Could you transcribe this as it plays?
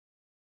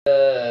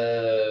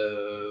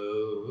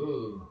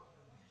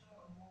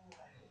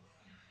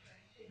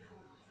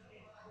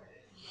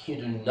You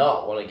do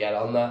not want to get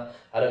on that.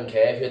 I don't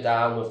care if you're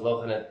down with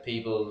looking at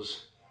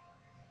people's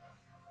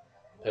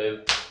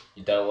poo.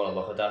 You don't want to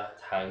look at that.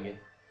 It's hanging.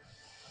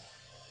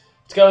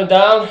 It's going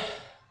down.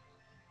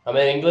 I'm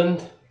in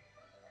England.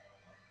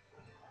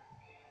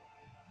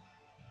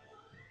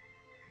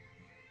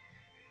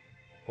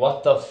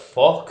 What the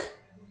fuck?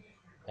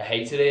 I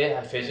hate it here.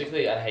 I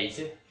hate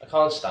it. I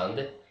can't stand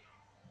it.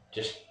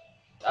 Just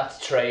had to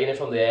train it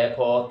from the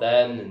airport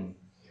then and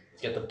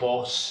to get the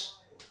bus.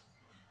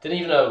 Didn't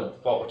even know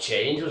what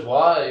change was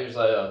what. He was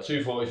like, oh,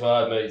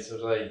 2.45, mate. I was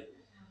like,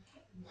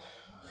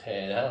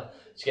 okay, now.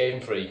 Just gave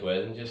him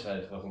 £3 and just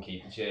said, fucking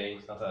keep the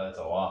change. Not that it's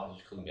a lot, I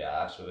just couldn't be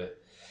arsed with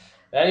it.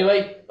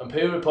 Anyway, I'm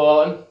poo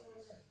reporting.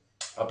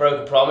 I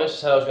broke a promise,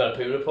 said I was going to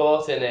poo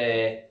report in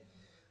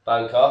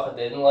Bangkok. I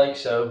didn't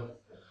so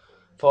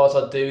thought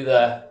I'd do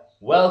the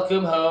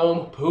welcome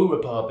home poo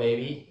report,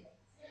 baby.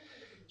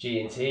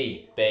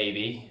 G&T,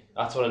 baby.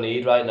 That's what I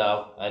need right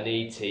now. I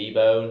need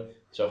T-bone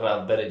so I can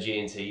have a bit of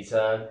G&T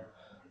time.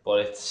 But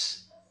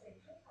it's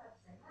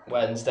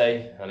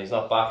Wednesday and he's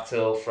not back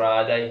till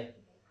Friday.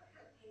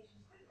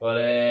 But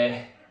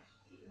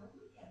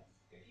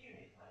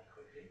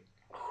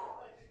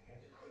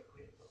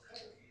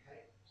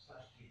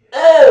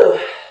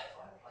oh,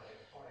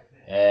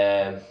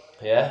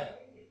 yeah,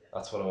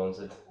 that's what I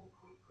wanted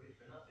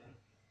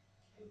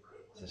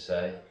to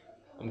say.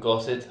 I'm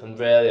gutted. I'm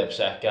really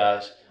upset,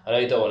 guys. I know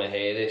you don't want to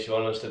hear this. You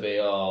want us to be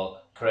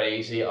all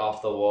crazy,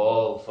 off the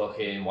wall,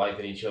 fucking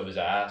wiping each other's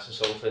ass or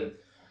something.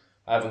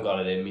 I haven't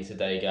got it in me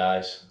today,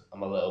 guys.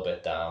 I'm a little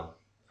bit down,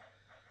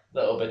 a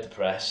little bit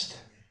depressed.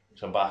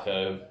 So I'm back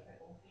home.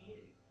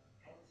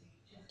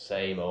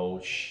 Same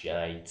old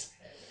shite.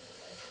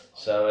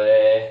 So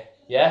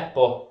yeah,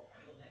 but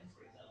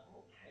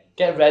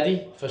get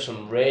ready for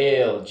some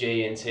real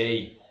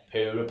G&T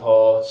poo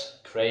reports,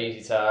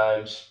 crazy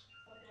times.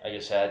 Like I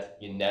said,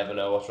 you never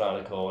know what's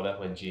around the corner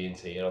when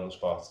G&T are on the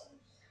spot.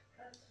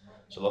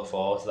 So look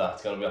forward to that.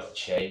 It's going to be off the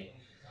chain.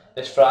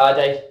 This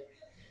Friday,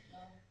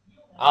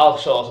 I'll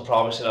sort of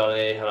promise it on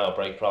here, and I'll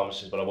break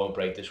promises, but I won't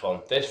break this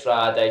one. This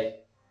Friday,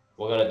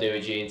 we're going to do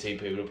a G&T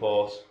poo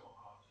report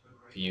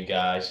for you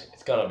guys.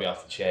 It's going to be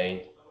off the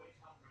chain.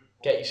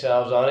 Get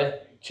yourselves on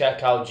it.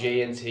 Check out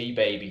G&T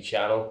Baby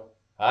channel.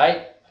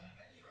 Alright?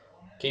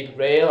 Keep it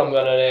real. I'm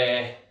going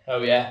to,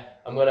 oh yeah,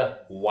 I'm going to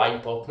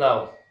wipe up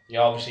now.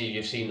 Obviously,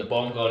 you've seen the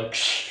bum going.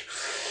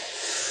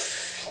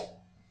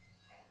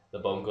 The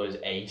bum goes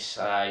ace.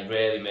 I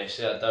really miss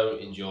it. I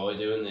don't enjoy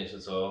doing this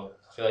at all.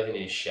 I feel like I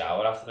need a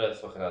shower after I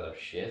fucking had a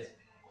shit.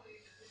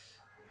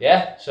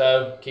 Yeah,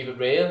 so keep it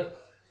real.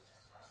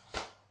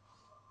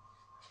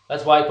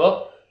 Let's wipe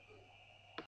up.